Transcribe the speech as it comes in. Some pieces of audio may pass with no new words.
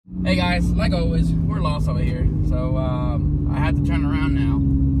Hey guys, like always, we're lost over here, so I had to turn around now.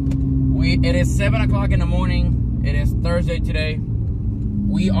 It is 7 o'clock in the morning. It is Thursday today.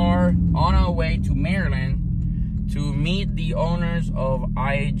 We are on our way to Maryland to meet the owners of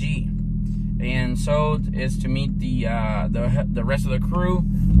IAG, and so is to meet the rest of the crew.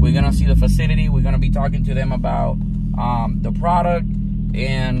 We're gonna see the facility. We're gonna be talking to them about the product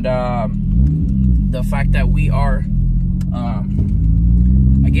and the fact that we are.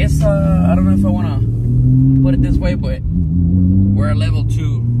 I guess I don't know if I want to put it this way, but we're a level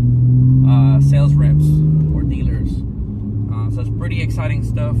 2 sales reps or dealers. So it's pretty exciting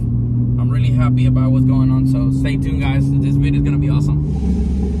stuff. I'm really happy about what's going on. So stay tuned, guys. This video is gonna be awesome.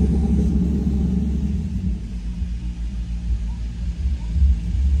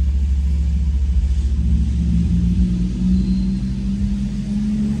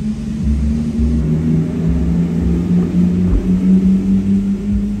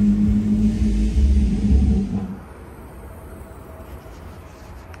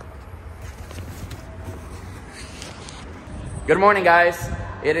 Good morning, guys.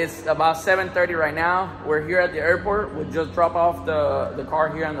 It is about 7:30 right now. We're here at the airport. We just dropped off the car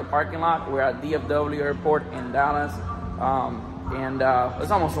here in the parking lot. We're at DFW Airport in Dallas, and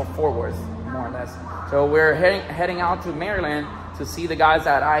it's almost Fort Worth, more or less. So we're heading out to Maryland to see the guys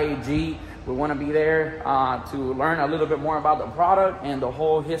at IAG. We want to be there to learn a little bit more about the product and the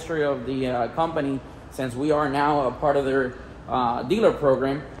whole history of the company, since we are now a part of their dealer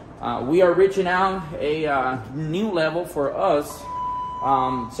program. We are reaching out a new level for us,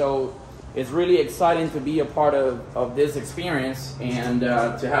 so it's really exciting to be a part of this experience and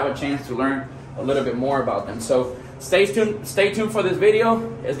to have a chance to learn a little bit more about them. So stay tuned for this video.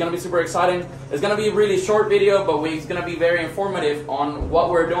 It's going to be super exciting. It's going to be a really short video, but it's going to be very informative on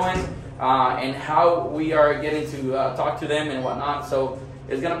what we're doing and how we are getting to talk to them and whatnot. So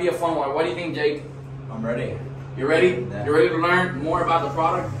it's going to be a fun one. What do you think, Jake? I'm ready. You ready? Yeah. You ready to learn more about the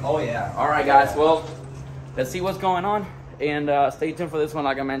product? Oh yeah. All right, guys. Well, let's see what's going on, and stay tuned for this one,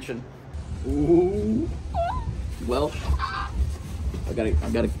 like I mentioned. Ooh. Well, I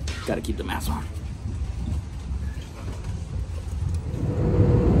gotta keep the mask on.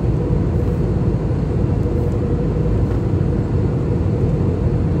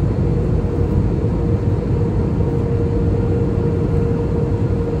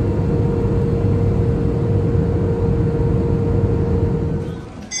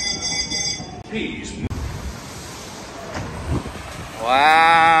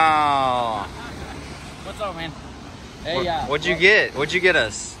 Wow. What's up, man? Hey, What'd you get? What'd you get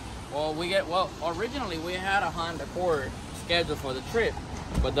us? Well, originally we had a Honda Accord scheduled for the trip,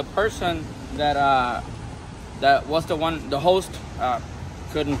 but the person that was the host,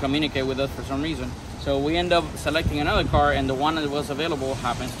 couldn't communicate with us for some reason. So we end up selecting another car, and the one that was available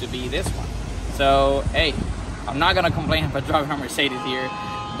happens to be this one. So, hey, I'm not gonna complain if I drive a Mercedes here,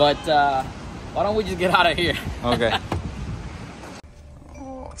 but why don't we just get out of here? Okay.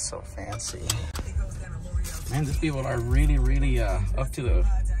 Oh, it's so fancy. Man, these people are really up to the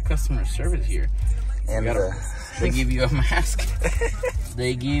customer service here. And they give you a mask.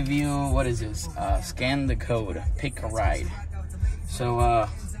 They give you, what is this? Scan the code, pick a ride. So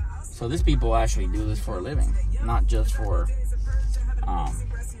these people actually do this for a living, not just for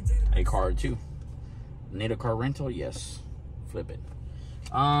a car or two. Need a car rental? Yes. Flip it.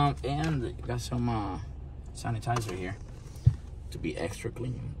 And got some sanitizer here to be extra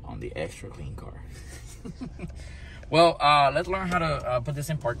clean on the extra clean car. Well, let's learn how to put this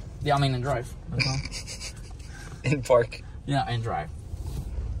in park. Yeah, I mean in drive. in park. Yeah, and drive.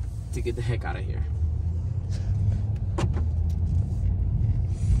 To get the heck out of here.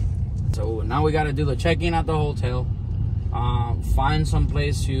 So now we got to do the check-in at the hotel. Find some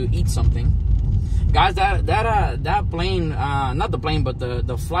place to eat something. Guys, that plane, not the plane, but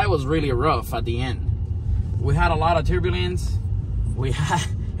the flight was really rough at the end. We had a lot of turbulence.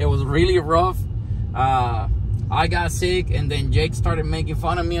 It was really rough. I got sick, and then Jake started making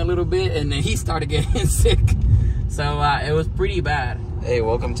fun of me a little bit, and then he started getting sick. So it was pretty bad. Hey,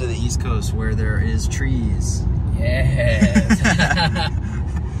 welcome to the East Coast where there is trees. Yes.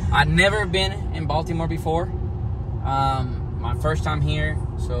 I've never been in Baltimore before. My first time here,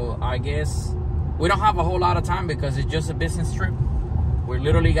 so I guess we don't have a whole lot of time because it's just a business trip. We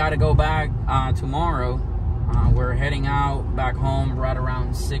literally got to go back tomorrow. We're heading out back home right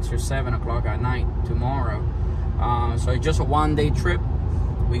around 6 or 7 o'clock at night tomorrow. So it's just a one-day trip.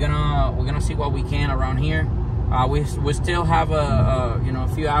 We're gonna see what we can around here. We still have a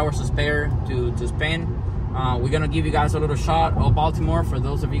few hours to spare to spend. We're gonna give you guys a little shot of Baltimore for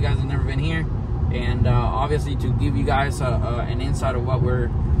those of you guys who've never been here, and obviously to give you guys an insight of what we're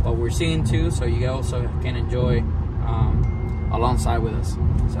what we're seeing too, so you also can enjoy alongside with us.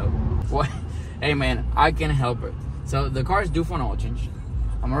 So, what? Hey man, I can't help it. So the car is due for an oil change.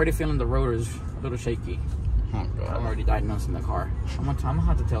 I'm already feeling the rotors a little shaky. Oh God. I'm already diagnosing the car. I'm gonna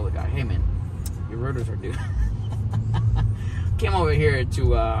have to tell the guy, hey man, your rotors are due. Came over here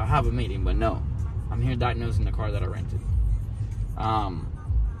to have a meeting, but no, I'm here diagnosing the car that I rented.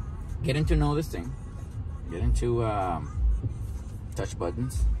 Getting to know this thing, getting to touch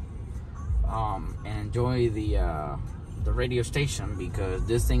buttons, and enjoy the radio station, because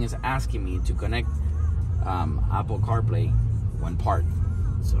this thing is asking me to connect Apple CarPlay when parked.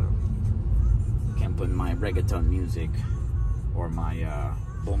 So can't put my reggaeton music or my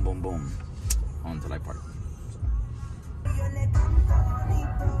boom boom boom until I park.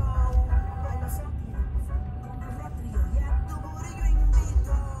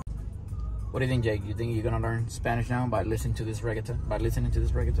 What do you think, Jake? You think you're gonna learn Spanish now by listening to this reggaeton?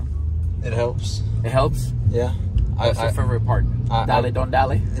 It helps. It helps? Yeah. What's your favorite part? Dale, don't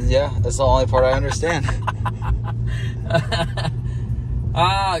dale? Yeah, that's the only part I understand.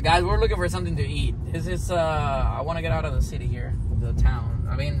 Guys, we're looking for something to eat. This is I want to get out of the city here, the town.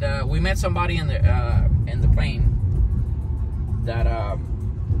 I mean, we met somebody in the plane that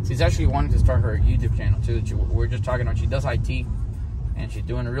she's actually wanting to start her YouTube channel too. We're just talking about, she does IT and she's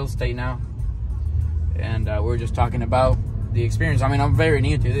doing real estate now. And we're just talking about the experience. I mean, I'm very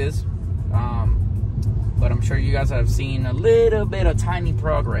new to this, but I'm sure you guys have seen a little bit of tiny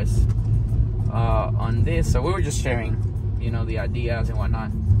progress on this. So we were just sharing, you know, the ideas and whatnot.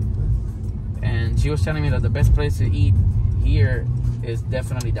 And she was telling me that the best place to eat here is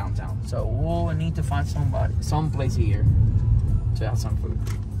definitely downtown. So we'll need to find some place here to have some food.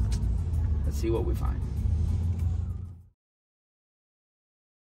 Let's see what we find.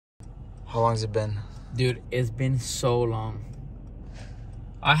 How long has it been? Dude, it's been so long.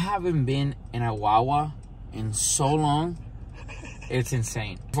 I haven't been in a Wawa in so long. It's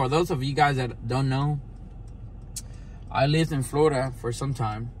insane. For those of you guys that don't know, I lived in Florida for some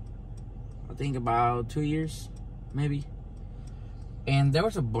time. I think about 2 years, maybe. And there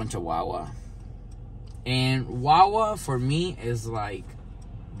was a bunch of Wawa. And Wawa for me is like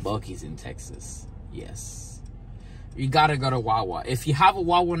Buc-ee's in Texas. Yes. You gotta go to Wawa. If you have a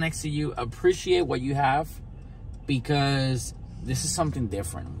Wawa next to you, appreciate what you have, because this is something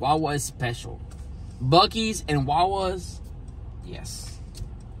different. Wawa is special. Buc-ee's and Wawa's, yes.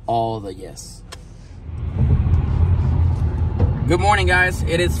 All the yes. Good morning, guys.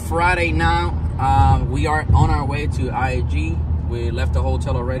 It is Friday now. We are on our way to IAG. We left the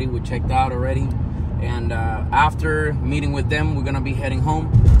hotel already. We checked out already. And after meeting with them, we're gonna be heading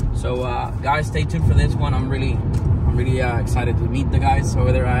home. So guys, stay tuned for this one. I'm really excited to meet the guys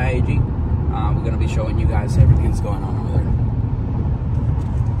over there at IAG. We're gonna be showing you guys everything that's going on over there.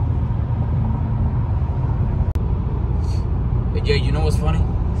 Hey Jay, you know what's funny?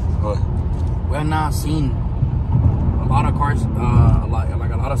 What? We have not seen a lot of cars, a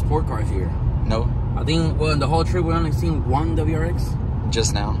lot of sport cars here. No. I think, well, in the whole trip we only seen one WRX.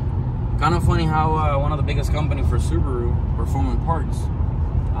 Just now. Kind of funny how one of the biggest companies for Subaru performing parts,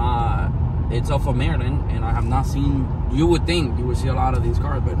 it's off of Maryland, and I have not seen. You would think you would see a lot of these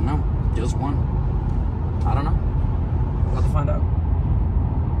cars, but no, just one. I don't know. We'll have to find out.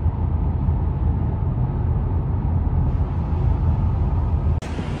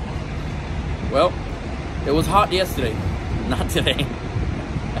 Well, it was hot yesterday, not today.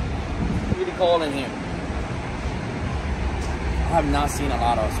 Pretty cold in here. I have not seen a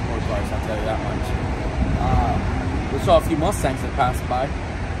lot of sport cars, I'll tell you that much. We saw a few Mustangs that passed by,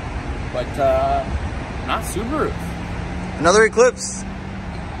 but not Subaru. Another Eclipse.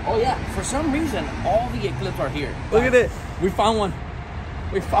 Oh yeah, for some reason, all the Eclipse are here. Look at it. We found one.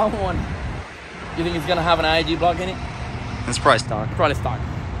 We found one. You think it's gonna have an IAG block in it? It's probably stock. Probably stock.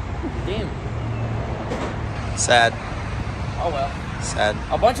 Damn. Sad. Oh well. Sad.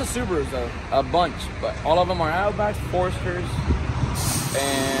 A bunch of Subarus though, a bunch, but all of them are Outbacks, Foresters,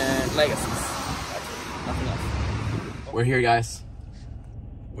 and Legacies. That's it. Nothing else. We're here, guys.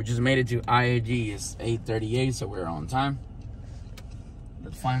 We just made it to IAG. It's 8:38, so we're on time.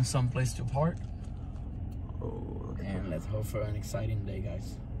 Let's find some place to park. Oh, and let's hope for an exciting day,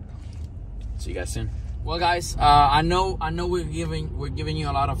 guys. See you guys soon. Well, guys, I know we're giving you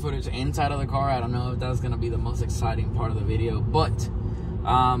a lot of footage inside of the car. I don't know if that's gonna be the most exciting part of the video, but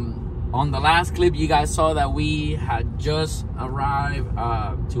on the last clip, you guys saw that we had just arrived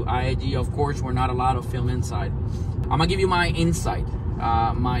to IAG. Of course, we're not allowed to film inside. I'm gonna give you my insight,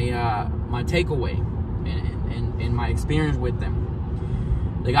 my takeaway, and my experience with them.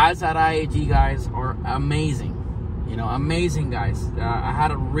 The guys at IAG, guys, are amazing. You know, amazing guys. I had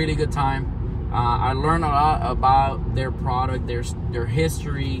a really good time. I learned a lot about their product, their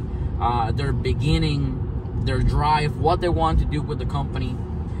history, their beginning, their drive, what they want to do with the company,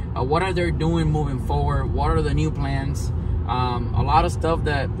 what are they doing moving forward, what are the new plans. A lot of stuff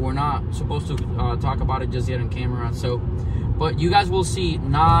that we're not supposed to talk about it just yet on camera. So, but you guys will see,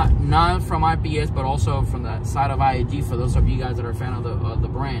 not from IPS, but also from the side of IAG, for those of you guys that are a fan of the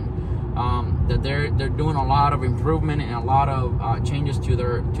brand, that they're doing a lot of improvement and a lot of changes to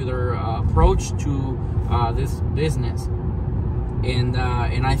their approach to this business, and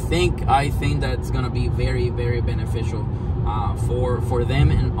I think that's gonna be very, very beneficial for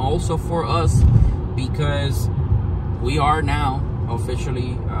them and also for us, because we are now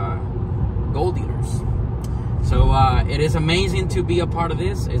officially gold dealers. So it is amazing to be a part of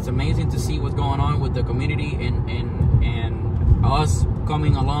this. It's amazing to see what's going on with the community and us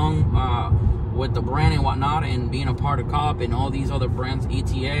coming along with the brand and whatnot, and being a part of COP and all these other brands,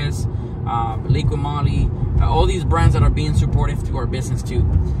 ETS, Liquid Moly, all these brands that are being supportive to our business too.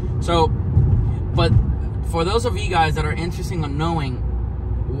 So, but for those of you guys that are interested in knowing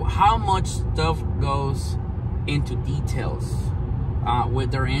how much stuff goes into details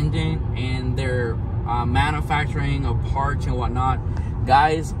with their engine and their manufacturing of parts and whatnot,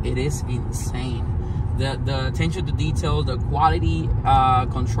 guys, it is insane. The attention to detail, the quality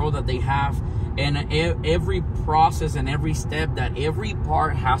control that they have, and every process and every step that every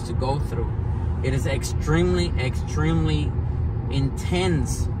part has to go through. It is extremely, extremely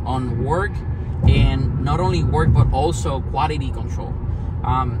intense on work, and not only work but also quality control.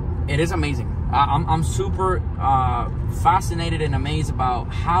 It is amazing. I'm super fascinated and amazed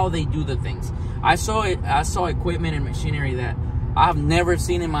about how they do the things. I saw equipment and machinery that I've never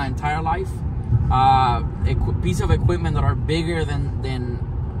seen in my entire life. Piece of equipment that are bigger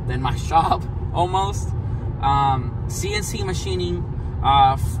than my shop almost. CNC machining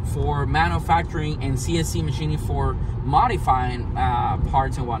for manufacturing, and CNC machining for modifying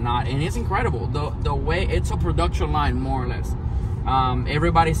parts and whatnot, and it's incredible the way it's a production line, more or less.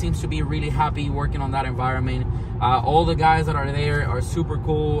 Everybody seems to be really happy working on that environment. All the guys that are there are super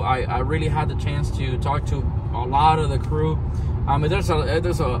cool. I really had the chance to talk to a lot of the crew. There's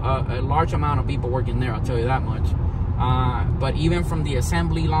a large amount of people working there, I'll tell you that much. But even from the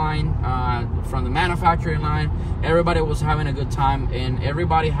assembly line, from the manufacturing line, everybody was having a good time, and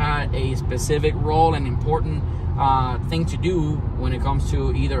everybody had a specific role and important thing to do when it comes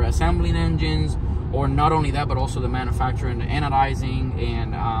to either assembling engines, or not only that, but also the manufacturing, the anodizing,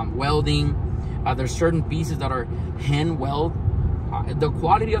 and welding. There's certain pieces that are hand weld. The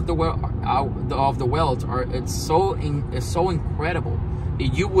quality of the welds it's so incredible.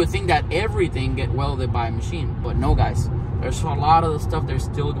 You would think that everything get welded by a machine, but no, guys. There's a lot of the stuff they're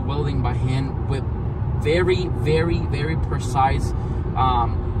still welding by hand with very, very, very precise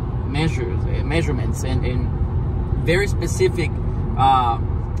measurements and very specific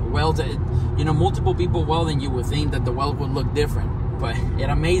welds. You know, multiple people welding, you would think that the weld would look different, but it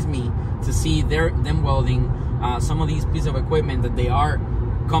amazed me to see them welding some of these pieces of equipment that they are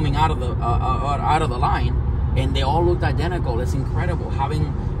coming out of the line, and they all looked identical. It's incredible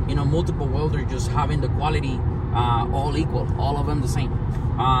having, you know, multiple welders just having the quality all equal, all of them the same.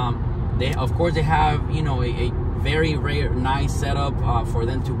 They, of course, they have, you know, a very, very nice setup for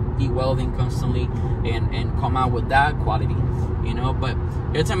them to be welding constantly and come out with that quality, you know. But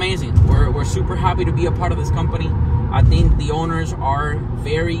it's amazing. We're super happy to be a part of this company. I think the owners are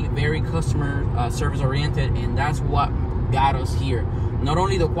very, very customer service oriented, and that's what got us here. Not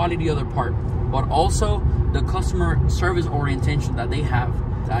only the quality of the part, but also the customer service orientation that they have.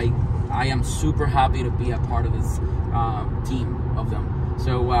 I am super happy to be a part of this team of them.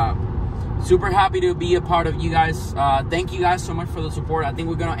 So super happy to be a part of you guys. Thank you guys so much for the support. I think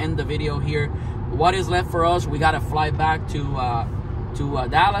we're gonna end the video here. What is left for us? We gotta fly back to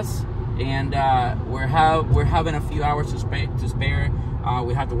Dallas, and we're having a few hours to spare.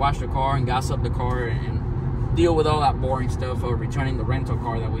 We have to wash the car and gas up the car and deal with all that boring stuff of returning the rental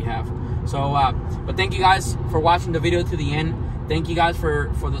car that we have. So but thank you guys for watching the video to the end. Thank you guys for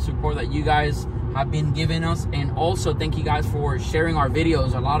the support that you guys have been giving us, and also thank you guys for sharing our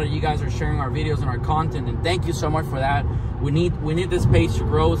videos. A lot of you guys are sharing our videos and our content, and thank you so much for that. We need this page to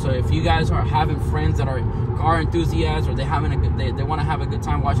grow. So if you guys are having friends that are car enthusiasts, or they want to have a good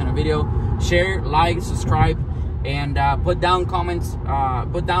time watching a video, share, like, subscribe, and put down comments.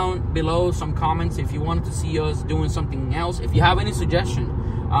 Put down below some comments if you wanted to see us doing something else. If you have any suggestion,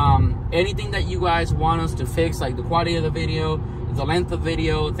 anything that you guys want us to fix, like the quality of the video, the length of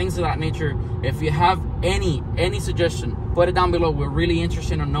video, things of that nature. If you have any suggestion, put it down below. We're really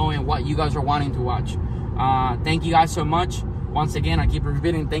interested in knowing what you guys are wanting to watch. Thank you guys so much. Once again, I keep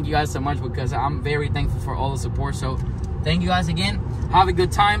repeating, thank you guys so much, because I'm very thankful for all the support. So thank you guys again. Have a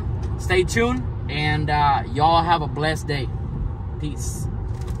good time. Stay tuned, and y'all have a blessed day. Peace.